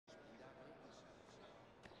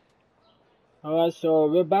Alright, so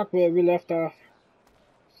we're back where we left off.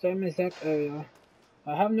 Same exact area.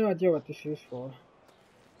 I have no idea what this is for.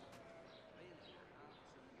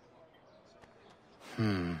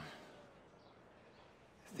 I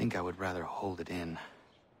think I would rather hold it in.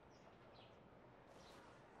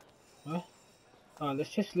 Huh?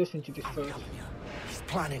 Let's just listen to this first. He's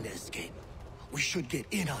planning to escape. We should get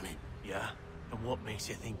in on it. Yeah? And what makes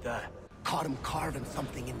you think that? Caught him carving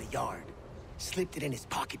something in the yard. Slipped it in his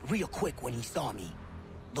pocket real quick when he saw me.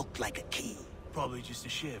 Looked like a key. Probably just a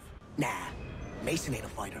shiv. Nah, Mason ain't a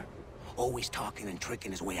fighter. Always talking and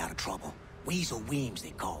tricking his way out of trouble. Weasel Weems,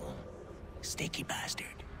 they call him. Sneaky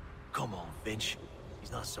bastard. Come on, Finch.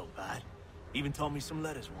 He's not so bad. Even taught me some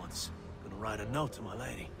letters once. Gonna write a note to my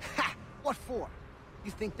lady. Ha! What for?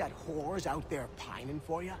 You think that whore's out there pining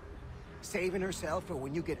for you? Saving herself for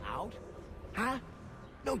when you get out? Huh?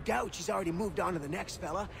 No doubt she's already moved on to the next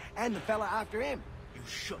fella, and the fella after him. You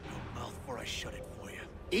shut your mouth before I shut it for you.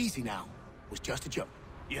 Easy now. Was just a joke.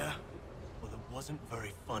 Yeah? Well, it wasn't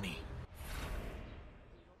very funny.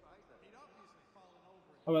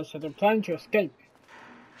 Alright, so they're planning to escape.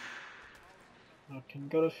 I can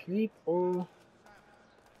go to sleep or...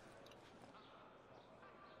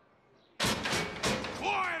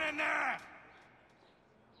 Quiet in there!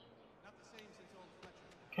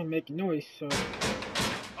 Can't make noise, so...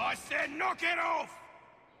 I said knock it off!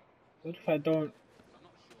 What if I don't?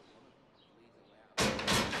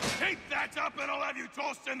 Keep that up and I'll have you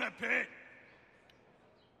tossed in the pit!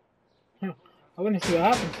 I wanna see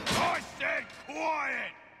what happens. I said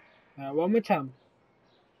quiet! One more time.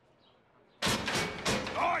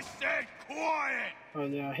 I said quiet! Oh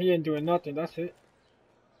yeah, he ain't doing nothing, that's it.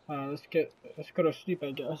 Let's go to sleep,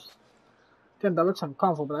 I guess. Damn, that looks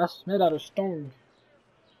uncomfortable, but that's made out of stone.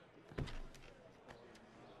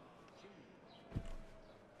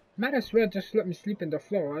 Might as well just let me sleep in the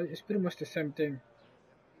floor, right? It's pretty much the same thing.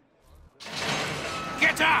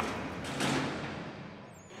 Get up!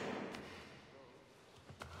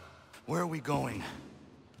 Where are we going?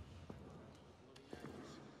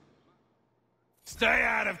 Stay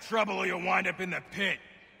out of trouble or you'll wind up in the pit.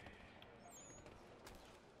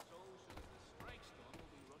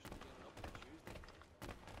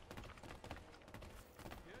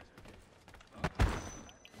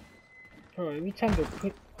 Oh, every time they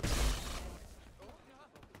put...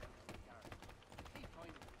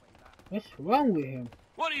 What's wrong with him?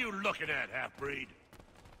 What are you looking at, half-breed?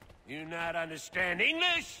 You not understand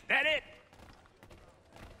English? That it?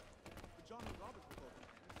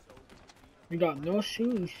 We got no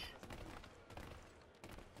shoes.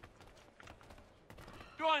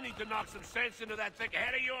 Do I need to knock some sense into that thick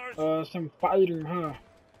head of yours? Some fighting, huh?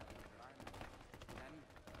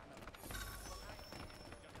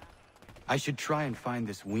 I should try and find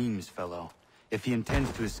this Weems fellow. If he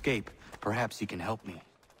intends to escape, perhaps he can help me.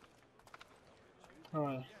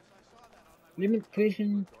 Alright. Limit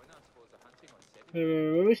prison.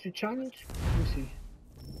 Where is the challenge? Let me see.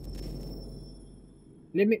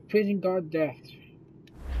 Limit prison guard deaths.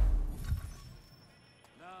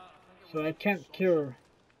 So I can't kill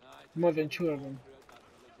more than 2 of them.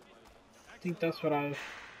 I think that's what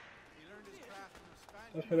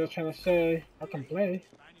they're trying to say. I can play.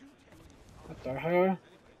 What the hell?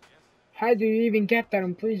 How do you even get that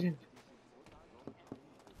in prison?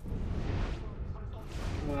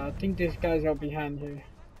 I think these guys are behind here.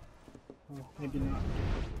 Oh, maybe not.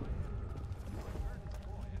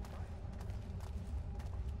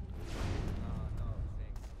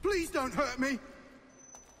 Please don't hurt me!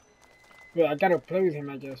 Wait, I gotta play with him,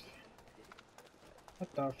 I guess.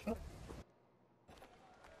 What the fuck?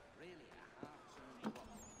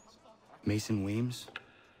 Mason Weems?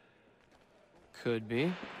 Could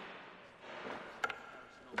be.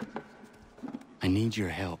 I need your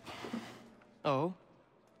help. Oh?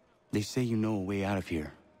 They say you know a way out of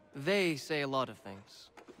here. They say a lot of things.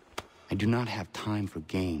 I do not have time for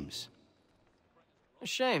games. A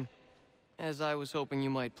shame, as I was hoping you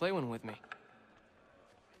might play one with me.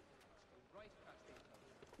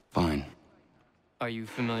 Fine. Are you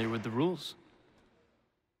familiar with the rules?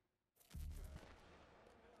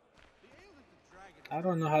 I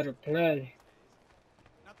don't know how to play.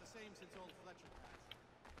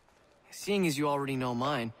 Seeing as you already know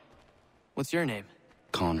mine, what's your name?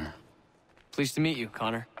 Connor. Pleased to meet you,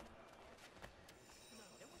 Connor.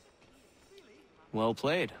 Well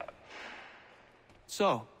played.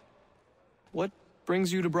 So, what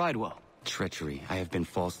brings you to Bridewell? Treachery. I have been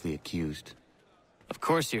falsely accused. Of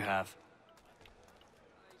course you have.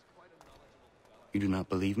 You do not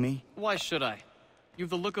believe me? Why should I? You've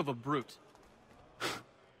the look of a brute.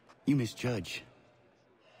 You misjudge.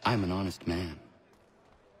 I'm an honest man.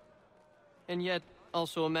 and yet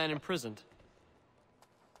also a man imprisoned.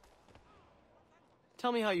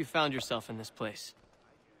 Tell me how you found yourself in this place.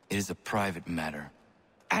 It is a private matter.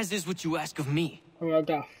 As is what you ask of me. Oh, I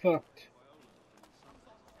got fucked.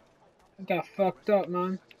 I got fucked up,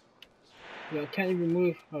 man. Yeah, I can't even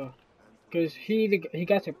move. Oh, cause he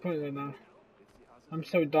got to point right now. I'm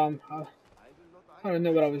so dumb. I don't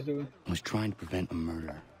know what I was doing. I was trying to prevent a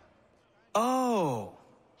murder. Oh.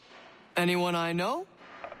 Anyone I know?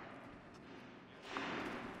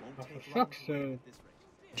 Oh, for fuck's sake.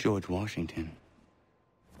 George Washington.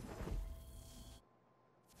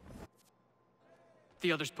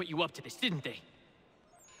 The others put you up to this, didn't they?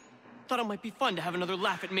 Thought it might be fun to have another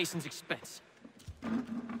laugh at Mason's expense.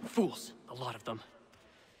 Fools, a lot of them.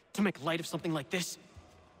 To make light of something like this.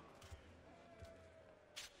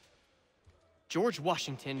 George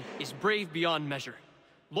Washington is brave beyond measure,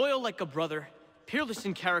 loyal like a brother, peerless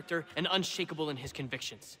in character, and unshakable in his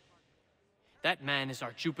convictions. That man is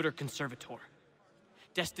our Jupiter Conservator,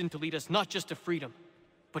 destined to lead us not just to freedom,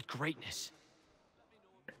 but greatness.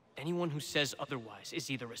 Anyone who says otherwise is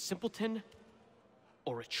either a simpleton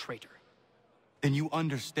or a traitor. Then you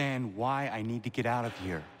understand why I need to get out of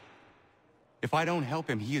here. If I don't help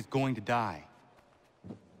him, he is going to die.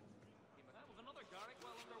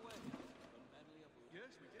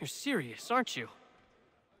 You're serious, aren't you?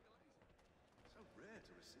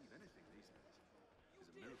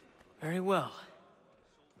 Very well.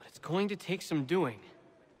 But it's going to take some doing.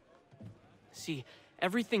 See,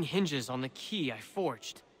 everything hinges on the key I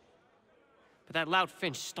forged. But that loud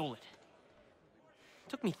Finch stole it.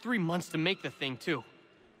 Took me 3 months to make the thing, too.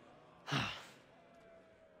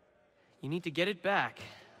 You need to get it back,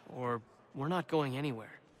 or we're not going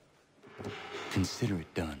anywhere. Consider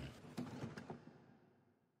it done.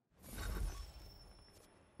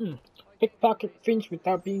 Pickpocket Finch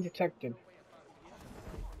without being detected.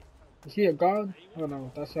 Is he a god? Oh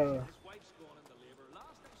no, that's a...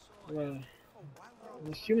 Well,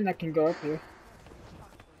 I'm assuming I can go up here.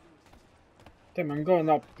 Damn, I'm going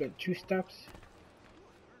up like 2 steps.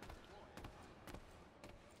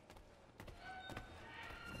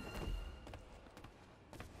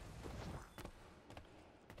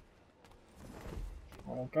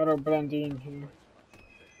 Oh, gotta blend in here.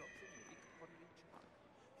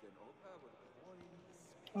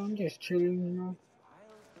 I'm just chilling, you know.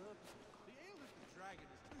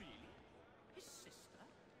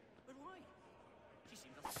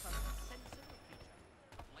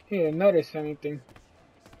 He didn't notice anything.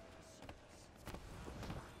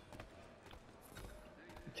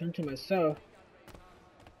 I turned to myself.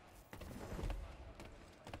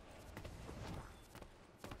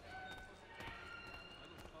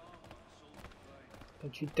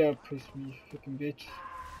 Don't you dare push me, you freaking bitch.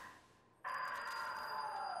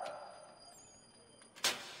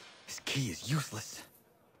 This key is useless.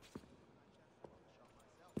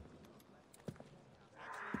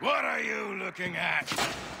 What are you looking at?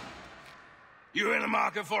 You in the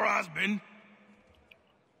market for a husband?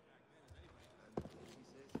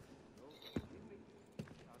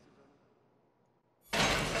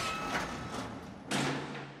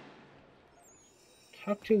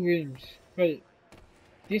 Talk to Williams. Wait,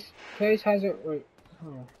 this place has a... Wait,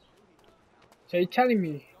 oh. So you're telling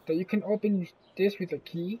me that you can open this with a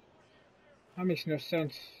key? That makes no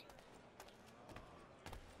sense.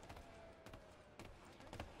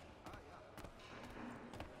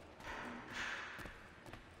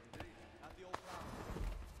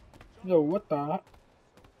 Yo, what the heck?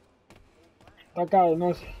 That guy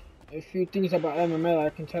knows a few things about MMA, I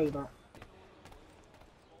can tell you that.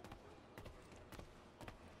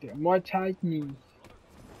 The more tight knees.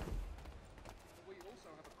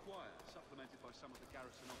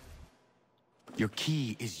 Your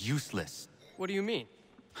key is useless. What do you mean?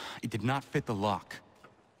 It did not fit the lock.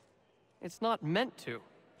 It's not meant to.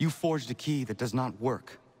 You forged a key that does not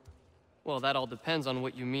work. Well, that all depends on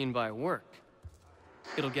what you mean by work.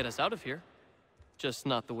 It'll get us out of here. Just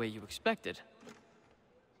not the way you expected.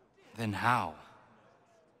 Then how?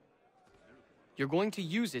 You're going to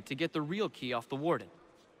use it to get the real key off the warden.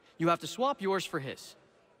 You have to swap yours for his.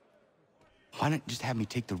 Why not just have me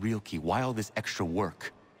take the real key? Why all this extra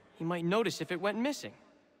work? He might notice if it went missing.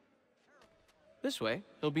 This way,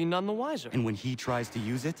 he'll be none the wiser. And when he tries to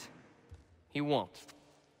use it? He won't.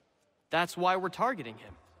 That's why we're targeting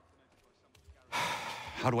him.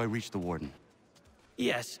 How do I reach the warden?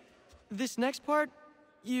 Yes. This next part,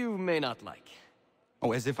 you may not like.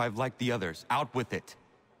 Oh, as if I've liked the others. Out with it.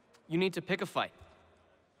 You need to pick a fight.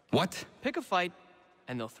 What? Pick a fight,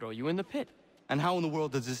 and they'll throw you in the pit. And how in the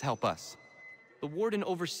world does this help us? The warden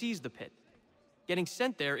oversees the pit. Getting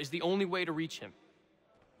sent there is the only way to reach him.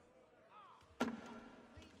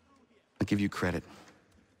 give you credit.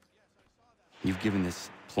 You've given this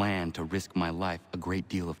plan to risk my life a great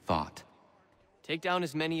deal of thought. Take down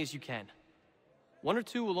as many as you can. 1 or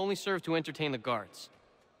 2 will only serve to entertain the guards.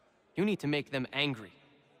 You need to make them angry.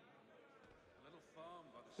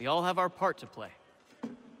 We all have our part to play.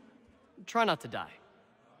 Try not to die.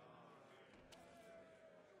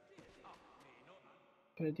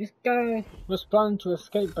 Okay, this guy was planning to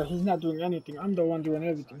escape, but he's not doing anything. I'm the one doing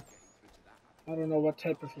everything. I don't know what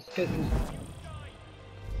type of escape is.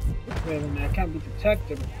 Wait a minute, I can't be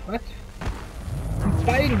detected. What? I'm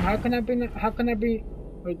fighting. How can I be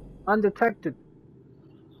like, undetected?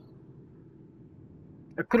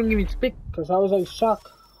 I couldn't even speak because I was like shocked.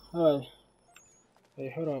 Alright.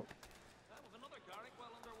 Hey, hold up.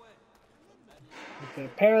 Okay,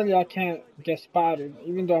 apparently I can't get spotted,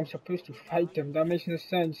 even though I'm supposed to fight them. That makes no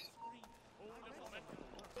sense.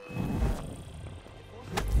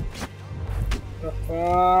 The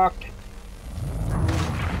fuck?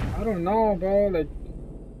 I don't know, bro. Like,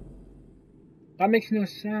 that makes no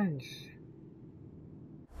sense.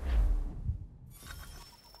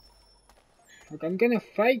 Like, I'm gonna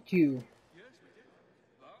fight you.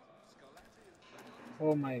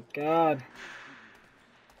 Oh my god.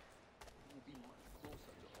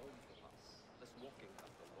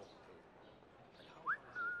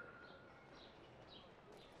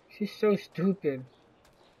 She's so stupid.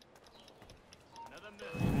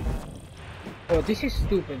 Oh, this is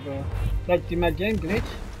stupid, bro. Like, did my game glitch?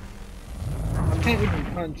 I can't even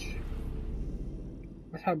punch.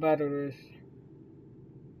 That's how bad it is.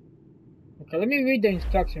 Okay, let me read the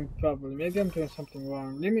instructions properly. Maybe I'm doing something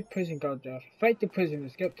wrong. Limit prison guard death. Fight the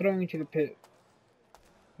prisoners. Get thrown into the pit.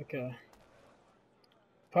 Okay.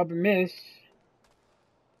 Problem is,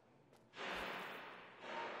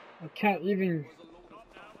 I can't even...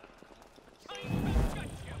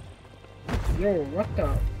 Yo, what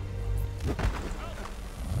the...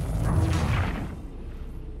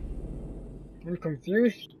 I'm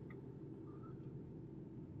confused.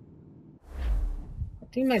 I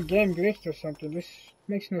think my game glitched or something. This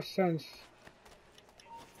makes no sense.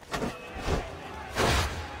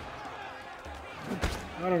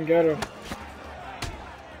 I don't get it.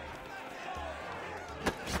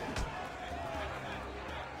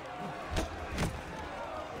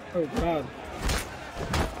 Oh god.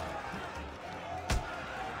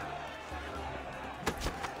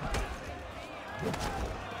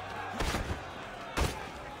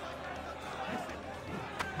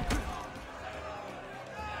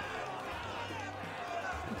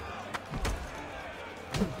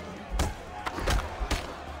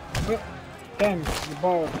 Oh, damn, the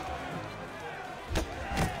ball.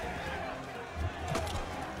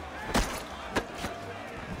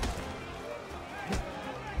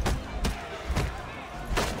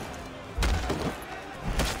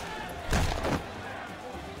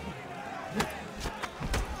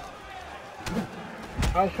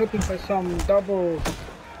 I was hoping for some double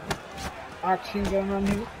action going on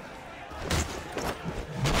here.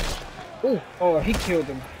 Ooh, oh, he killed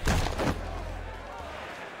him.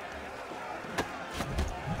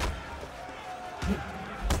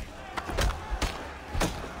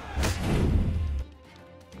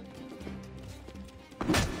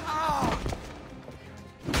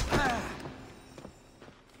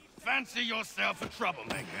 Fancy yourself a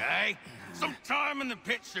troublemaker, eh? Some time in the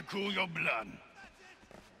pits to cool your blood.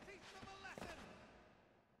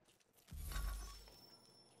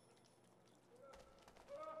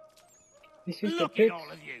 This is Look the at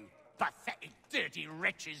all of you, pathetic, dirty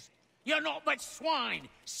wretches. You're not but swine,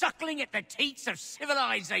 suckling at the teats of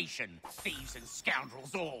civilization. Thieves and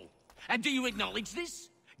scoundrels all. And do you acknowledge this?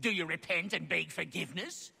 Do you repent and beg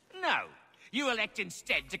forgiveness? No. You elect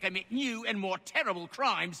instead to commit new and more terrible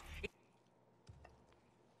crimes.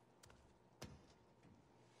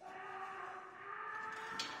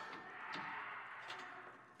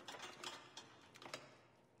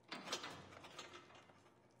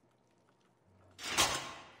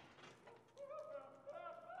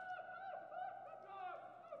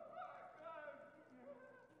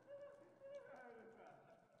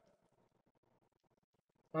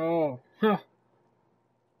 Oh, huh.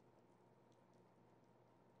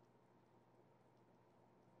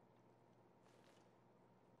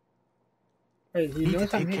 Wait, he Need to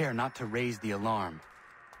knows I'm take here. care not to raise the alarm.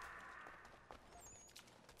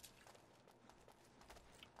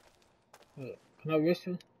 Wait, can I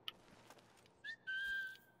whistle?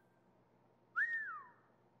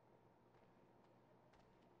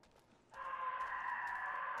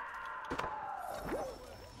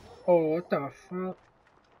 Oh, what the fuck?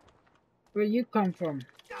 Where you come from?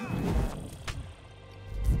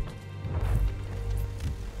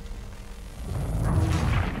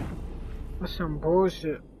 That's some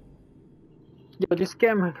bullshit. Yo, this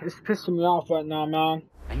game is pissing me off right now, man.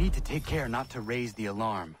 I need to take care not to raise the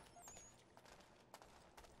alarm.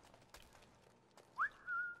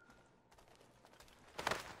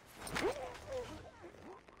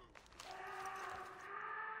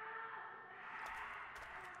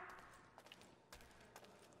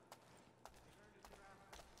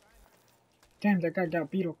 Damn, that guy got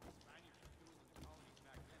beat up.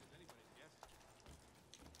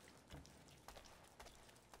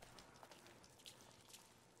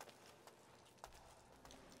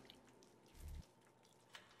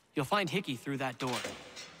 You'll find Hickey through that door.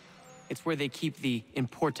 It's where they keep the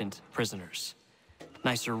important prisoners.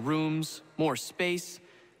 Nicer rooms, more space,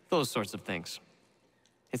 those sorts of things.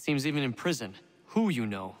 It seems even in prison, who you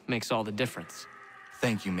know makes all the difference.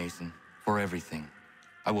 Thank you, Mason, for everything.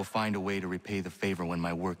 I will find a way to repay the favor when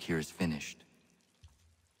my work here is finished.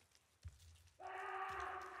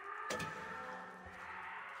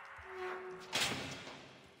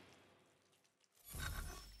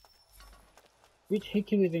 Reach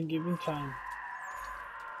Hickey within given time.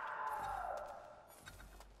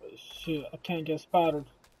 Oh, shit, I can't get spotted.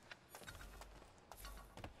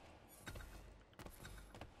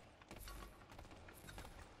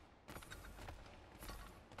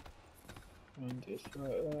 And this,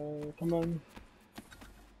 come on.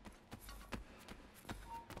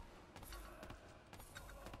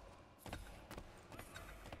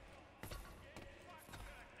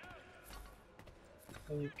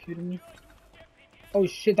 Are you kidding me? Oh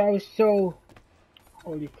shit, that was so...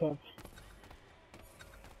 Holy crap.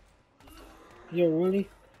 Yo, really?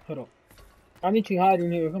 Hold up. I need to hide in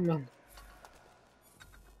here, come on.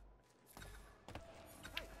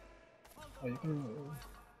 Oh, you can...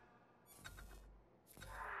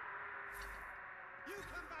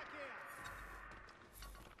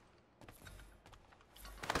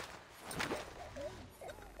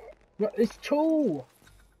 Bro, it's two!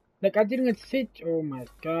 Like, I didn't sit... Oh my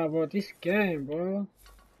god, bro, this game, bro.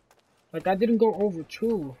 Like, I didn't go over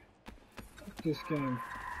two. Fuck this game.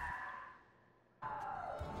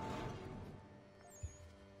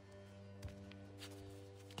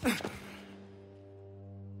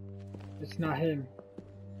 It's not him.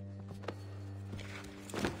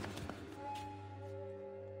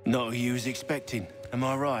 Not who you was expecting, am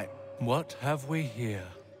I right? What have we here?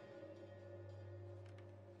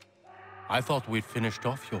 I thought we'd finished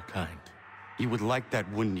off your kind. You would like that,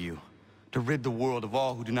 wouldn't you? To rid the world of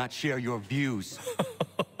all who do not share your views.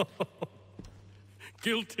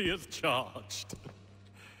 Guilty as charged.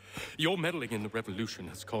 Your meddling in the revolution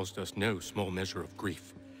has caused us no small measure of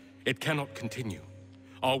grief. It cannot continue.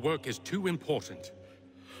 Our work is too important.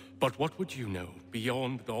 But what would you know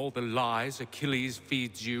beyond all the lies Achilles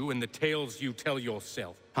feeds you and the tales you tell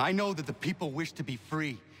yourself? I know that the people wish to be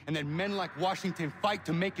free, and that men like Washington fight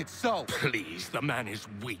to make it so. Please, the man is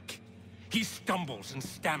weak. He stumbles and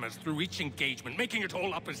stammers through each engagement, making it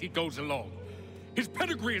all up as he goes along. His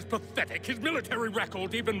pedigree is pathetic, his military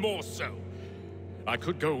record even more so. I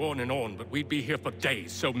could go on and on, but we'd be here for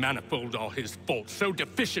days, so manifold are his faults, so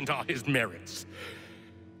deficient are his merits.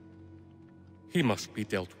 He must be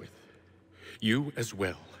dealt with. You as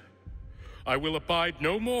well. I will abide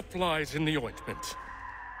no more flies in the ointment.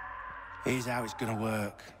 Here's how it's gonna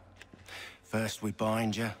work. First we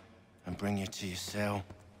bind you and bring you to your cell.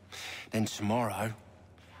 Then tomorrow,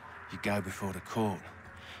 you go before the court,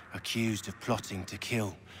 accused of plotting to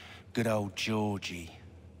kill good old Georgie.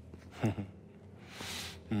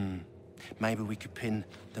 Maybe we could pin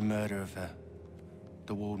the murder of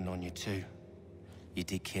the warden on you too. You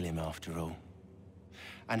did kill him after all.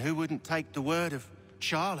 And who wouldn't take the word of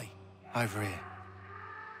Charlie over here?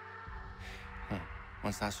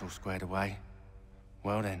 Once that's all squared away,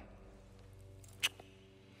 well then.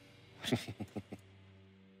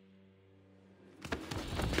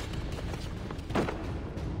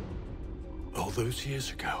 All those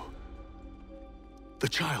years ago, the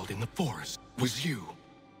child in the forest was you.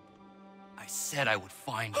 I said I would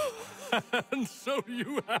find you. And so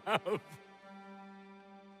you have.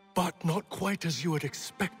 But not quite as you had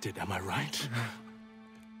expected, am I right?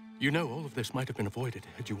 You know, all of this might have been avoided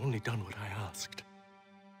had you only done what I asked.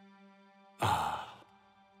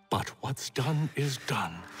 But what's done is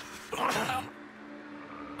done.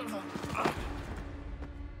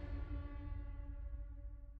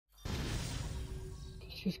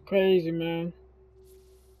 This is crazy, man.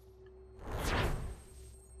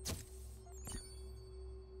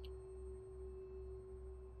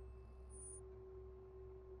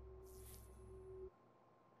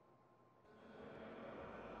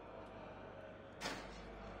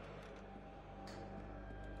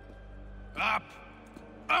 Up!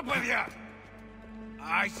 Up with you!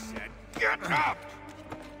 I said, get up!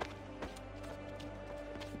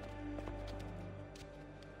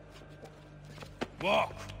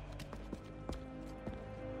 Walk.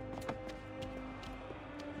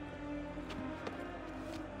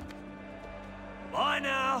 Bye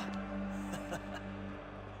now.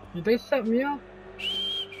 Did they set me up?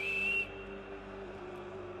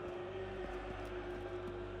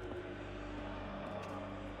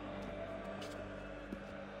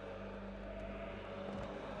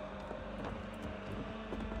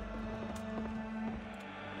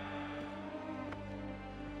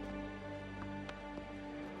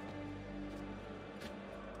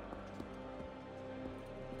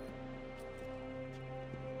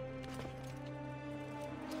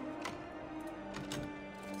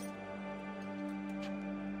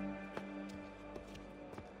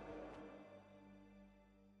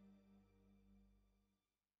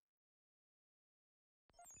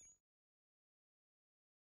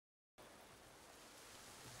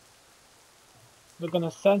 They're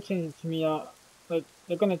gonna sentence me like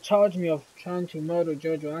they're gonna charge me of trying to murder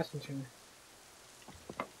George Washington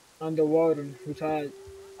underwater, which I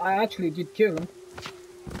actually did kill him.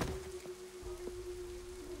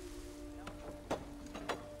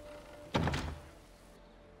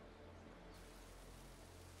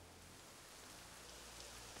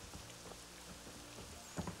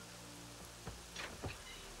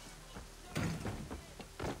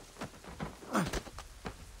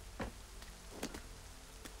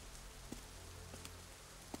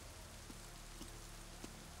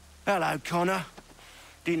 Hello, Connor.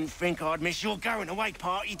 Didn't think I'd miss your going away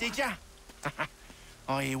party, did ya?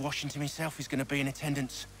 I hear Washington himself is going to be in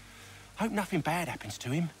attendance. Hope nothing bad happens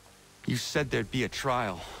to him. You said there'd be a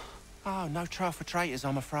trial. Oh, no trial for traitors,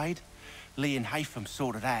 I'm afraid. Lee and Haytham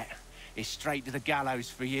sorted that. It's straight to the gallows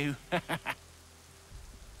for you.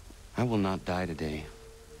 I will not die today.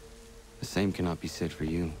 The same cannot be said for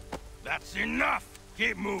you. That's enough!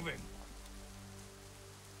 Keep moving!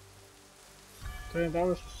 So that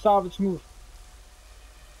was a savage move.